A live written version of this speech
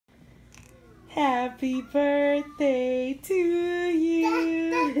Happy birthday to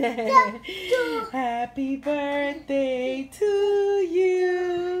you. Happy birthday to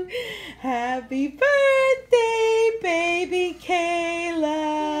you. Happy birthday, baby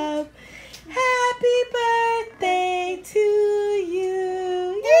Caleb. Happy birthday to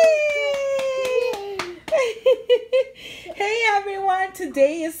you. Yay! Hey everyone,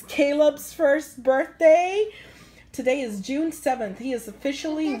 today is Caleb's first birthday. Today is June 7th. He is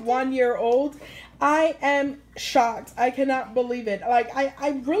officially 1 year old. I am shocked. I cannot believe it. Like,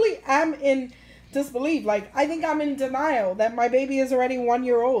 I really am in disbelief. Like, I think I'm in denial that my baby is already 1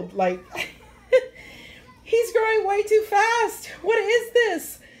 year old. Like, he's growing way too fast. What is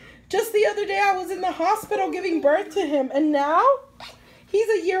this? Just the other day I was in the hospital giving birth to him, and now he's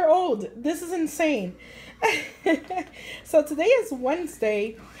a year old. This is insane. So today is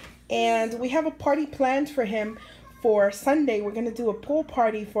Wednesday, and we have a party planned for him for Sunday. We're going to do a pool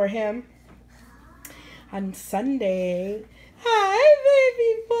party for him on Sunday. Hi,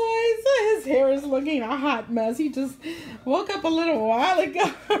 baby boy. So his hair is looking a hot mess. He just woke up a little while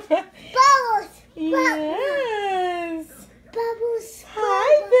ago. Bubbles. Yes. Bubbles.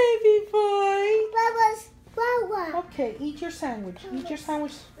 Hi, baby boy. Bubbles. Bubbles. Okay, eat your sandwich. Eat your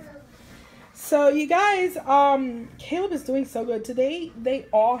sandwich. So you guys, Caleb is doing so good. Today, they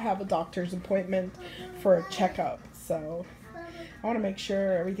all have a doctor's appointment for a checkup. So I want to make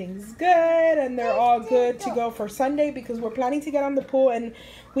sure everything's good and they're all good to go for Sunday, because we're planning to get on the pool, and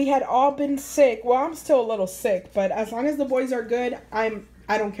we had all been sick. Well, I'm still a little sick, but as long as the boys are good, I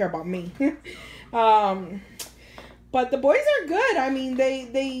don't care about me. But the boys are good. I mean,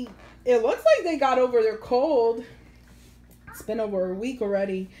 it looks like they got over their cold. It's been over a week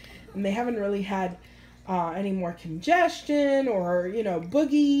already, and they haven't really had any more congestion or, you know,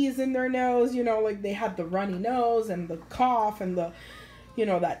 boogies in their nose. You know, like they had the runny nose and the cough and the, you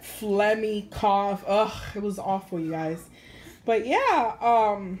know, that phlegmy cough. Ugh, it was awful, you guys. But yeah,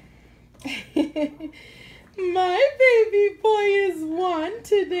 my baby boy is 1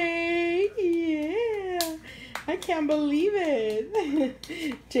 today. Yeah. I can't believe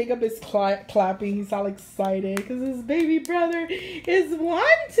it. Jacob is clapping. He's all excited because his baby brother is 1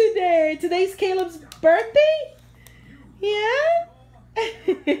 today. Today's Caleb's birthday? Yeah?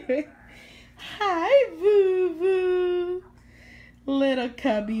 Hi, Boo-Boo. Little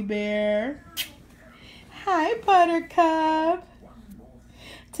cubby bear. Hi, Buttercup.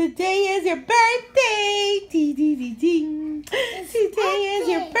 Today is your birthday. Dee dee dee ding. Today is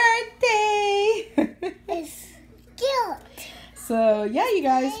your birthday. It's cute. So yeah, you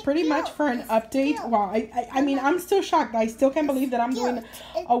guys, pretty much for an update. Wow, I mean, I'm still shocked. I still can't believe that I'm doing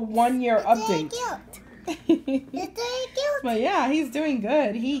a 1 year update. But yeah, he's doing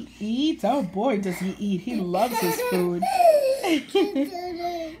good. He eats. Oh boy, does he eat. He loves his food.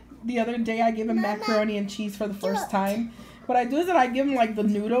 The other day I gave him macaroni and cheese for the first time. What I do is that I give him like the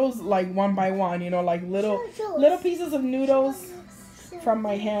noodles like one by one, you know, like little pieces of noodles from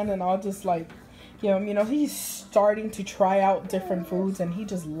my hand, and I'll just like give him, you know, he's starting to try out different foods and he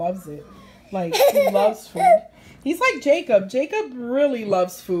just loves it. Like, he loves food. He's like Jacob. Jacob really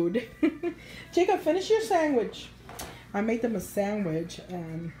loves food. Jacob, finish your sandwich. I made them a sandwich,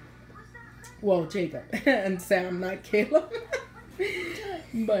 and well, Jacob and Sam, not Caleb.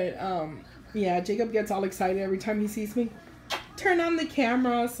 But yeah, Jacob gets all excited every time he sees me turn on the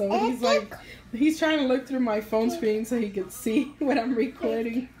camera, so he's like, he's trying to look through my phone screen so he can see what I'm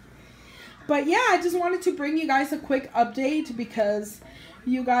recording. But yeah, I just wanted to bring you guys a quick update, because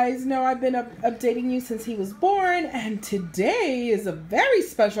you guys know I've been updating you since he was born, and today is a very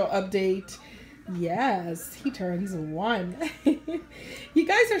special update. Yes, he turns 1. You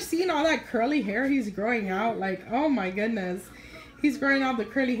guys are seeing all that curly hair he's growing out. Like, oh my goodness. He's growing out the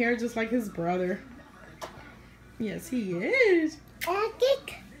curly hair just like his brother. Yes, he is.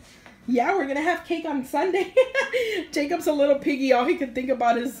 Cake. Yeah, we're going to have cake on Sunday. Jacob's a little piggy. All he can think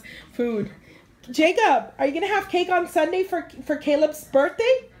about is food. Jacob, are you going to have cake on Sunday for Caleb's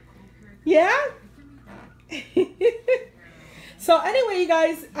birthday? Yeah? So anyway, you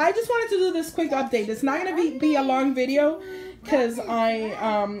guys, I just wanted to do this quick update. It's not going to be a long video, because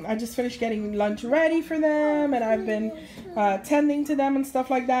I just finished getting lunch ready for them, and I've been tending to them and stuff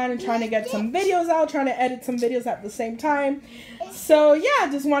like that, and trying to get some videos out, trying to edit some videos at the same time. So yeah, I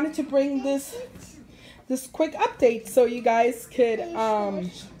just wanted to bring this quick update so you guys could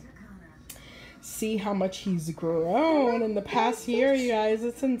see how much he's grown in the past year, you guys.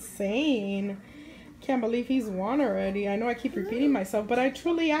 It's insane. Can't believe he's 1 already. I know I keep repeating myself, but I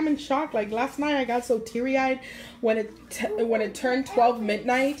truly am in shock. Like last night I got so teary-eyed when it turned 12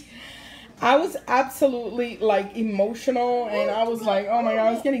 midnight. I was absolutely like emotional, and I was like, oh my God,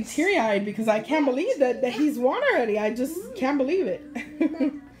 I was getting teary-eyed because I can't believe that he's won already. I just can't believe it.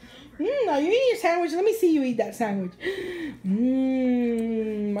 Now you eat your sandwich. Let me see you eat that sandwich.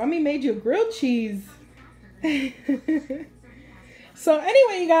 Mommy made you grilled cheese. So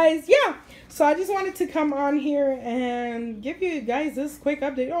anyway, you guys, yeah. So I just wanted to come on here and give you guys this quick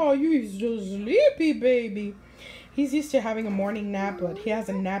update. Oh, you're so sleepy, baby. He's used to having a morning nap, but he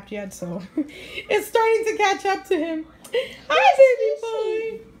hasn't napped yet, so it's starting to catch up to him. Hi,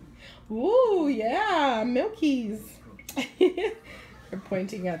 baby boy. Ooh, yeah, Milkies. They're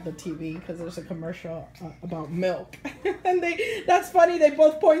pointing at the TV because there's a commercial about milk. And that's funny, they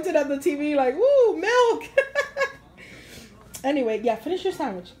both pointed at the TV like, ooh, milk. Anyway, yeah, finish your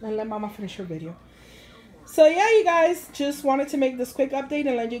sandwich and let Mama finish her video. So yeah, you guys, just wanted to make this quick update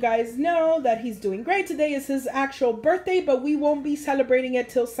and let you guys know that he's doing great. Today is his actual birthday, but we won't be celebrating it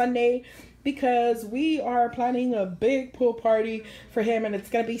till Sunday because we are planning a big pool party for him, and it's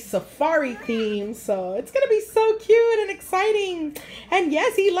going to be safari themed. So it's going to be so cute and exciting. And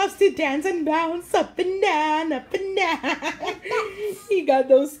yes, he loves to dance and bounce up and down, up and down. He got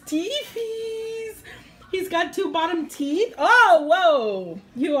those teethies. He's got 2 bottom teeth. Oh, whoa.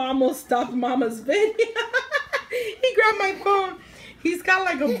 You almost stopped Mama's video. He grabbed my phone. He's got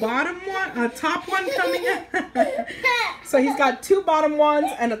like a bottom one, a top one coming out. So he's got 2 bottom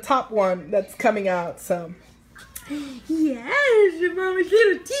ones and a top one that's coming out. So, yes, your Mama's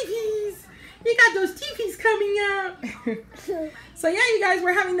little teethies. You got those teethies coming out. So yeah, you guys,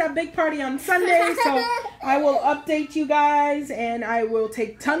 we're having that big party on Sunday. So I will update you guys, and I will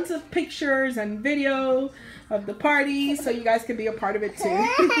take tons of pictures and video of the party so you guys can be a part of it too.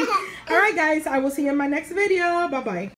 All right, guys, I will see you in my next video. Bye-bye.